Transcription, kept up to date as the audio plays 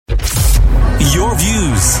Your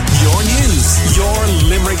views, your news, your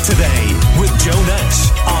Limerick Today with Joe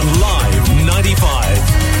Nash on Live 95.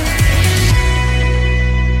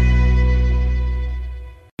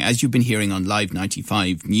 As you've been hearing on Live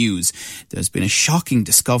 95 News, there's been a shocking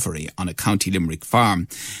discovery on a County Limerick farm.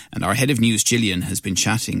 And our head of news, Gillian, has been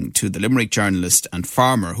chatting to the Limerick journalist and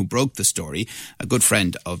farmer who broke the story, a good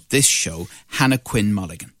friend of this show, Hannah Quinn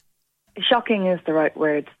Mulligan. Shocking is the right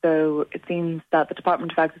word. So it seems that the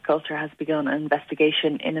Department of Agriculture has begun an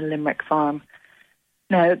investigation in a Limerick farm.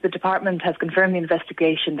 Now, the department has confirmed the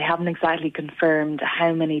investigation. They haven't exactly confirmed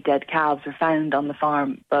how many dead calves are found on the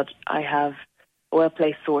farm, but I have a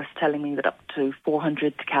well-placed source telling me that up to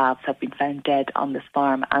 400 calves have been found dead on this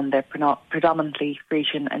farm, and they're predominantly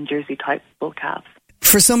Frisian and Jersey type bull calves.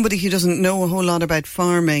 For somebody who doesn't know a whole lot about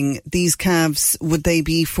farming, these calves, would they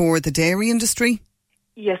be for the dairy industry?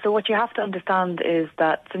 Yeah, so what you have to understand is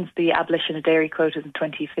that since the abolition of dairy quotas in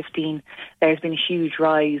 2015, there's been a huge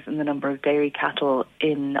rise in the number of dairy cattle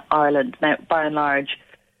in Ireland. Now, by and large,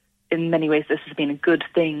 in many ways, this has been a good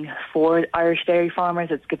thing for Irish dairy farmers.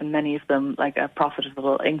 It's given many of them like a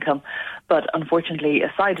profitable income. But unfortunately,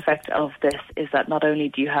 a side effect of this is that not only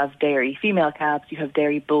do you have dairy female calves, you have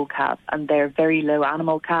dairy bull calves, and they're very low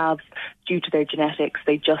animal calves. Due to their genetics,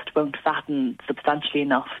 they just won't fatten substantially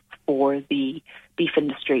enough for the beef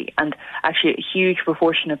industry. And actually, a huge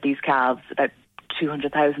proportion of these calves, about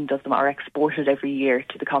 200,000 of them, are exported every year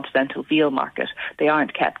to the continental veal market. They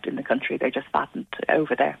aren't kept in the country, they're just fattened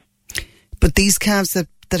over there. But these calves that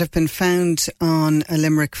have been found on a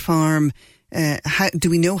Limerick farm, do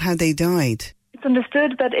we know how they died? It's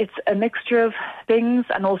understood that it's a mixture of things,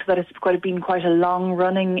 and also that it's been quite a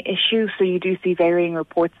long-running issue. So you do see varying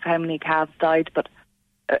reports of how many calves died. But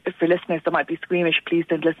for listeners that might be squeamish, please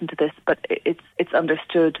don't listen to this. But it's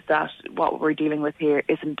understood that what we're dealing with here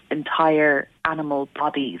isn't entire animal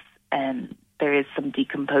bodies. There is some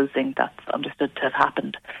decomposing that's understood to have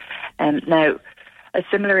happened. Now, a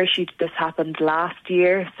similar issue to this happened last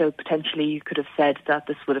year, so potentially you could have said that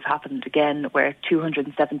this would have happened again, where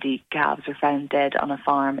 270 calves were found dead on a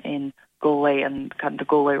farm in Galway and kind of the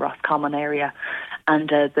Galway-Roscommon area, and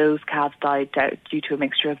those calves died due to a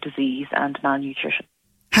mixture of disease and malnutrition.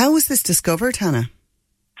 How was this discovered, Hannah?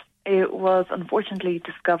 It was unfortunately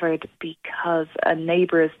discovered because a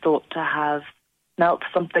neighbour is thought to have smelt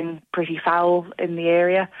something pretty foul in the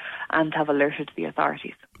area and have alerted the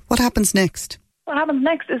authorities. What happens next? What happens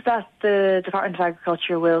next is that the Department of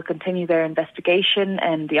Agriculture will continue their investigation,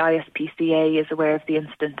 and the ISPCA is aware of the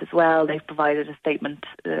incident as well. They've provided a statement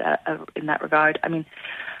in that regard. I mean,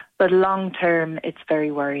 but long term, it's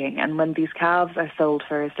very worrying. And when these calves are sold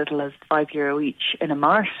for as little as €5 each in a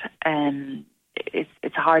mart,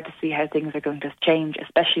 it's hard to see how things are going to change,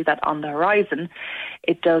 especially that on the horizon,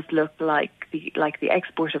 it does look like the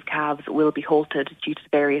export of calves will be halted due to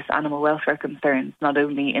various animal welfare concerns, not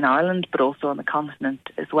only in Ireland but also on the continent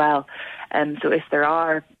as well. So if there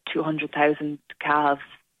are 200,000 calves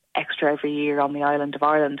extra every year on the island of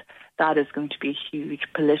Ireland, that is going to be a huge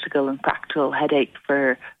political and practical headache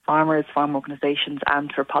for farmers, farm organisations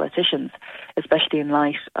and for politicians, especially in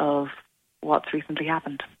light of what's recently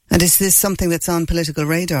happened. And is this something that's on political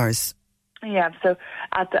radars? Yeah, so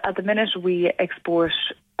at the minute we export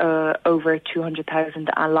over 200,000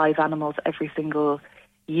 live animals every single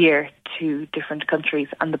year to different countries,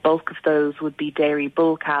 and the bulk of those would be dairy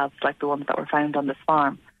bull calves like the ones that were found on this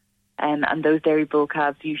farm. And those dairy bull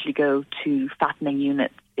calves usually go to fattening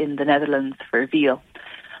units in the Netherlands for veal.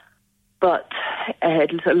 But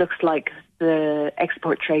it looks like the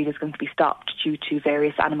export trade is going to be stopped due to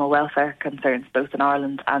various animal welfare concerns, both in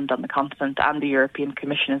Ireland and on the continent, and the European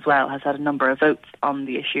Commission as well has had a number of votes on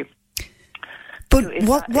the issue. But so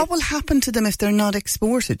what will happen to them if they're not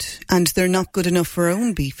exported and they're not good enough for our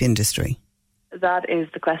own beef industry? That is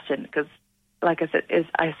the question, because, like I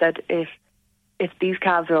said, if these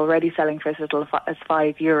calves are already selling for as little as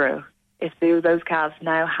 €5, if those calves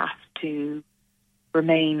now have to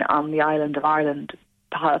remain on the island of Ireland,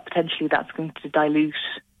 potentially that's going to dilute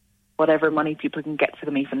whatever money people can get for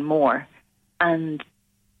them even more. And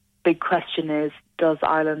big question is, does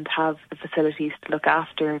Ireland have the facilities to look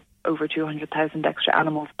after over 200,000 extra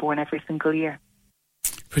animals born every single year?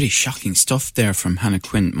 Pretty shocking stuff there from Hannah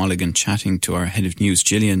Quinn Mulligan chatting to our head of news,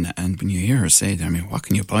 Gillian. And when you hear her say that, I mean, what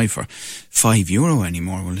can you buy for €5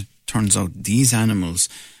 anymore? Well, it turns out these animals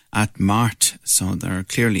at Mart, so there are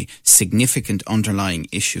clearly significant underlying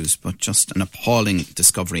issues, but just an appalling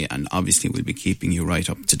discovery, and obviously we'll be keeping you right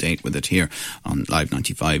up to date with it here on Live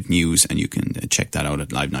 95 News, and you can check that out at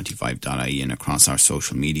live95.ie and across our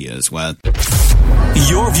social media as well.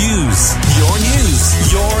 Your views, your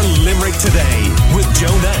news, your Limerick Today with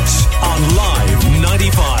Joe Nash.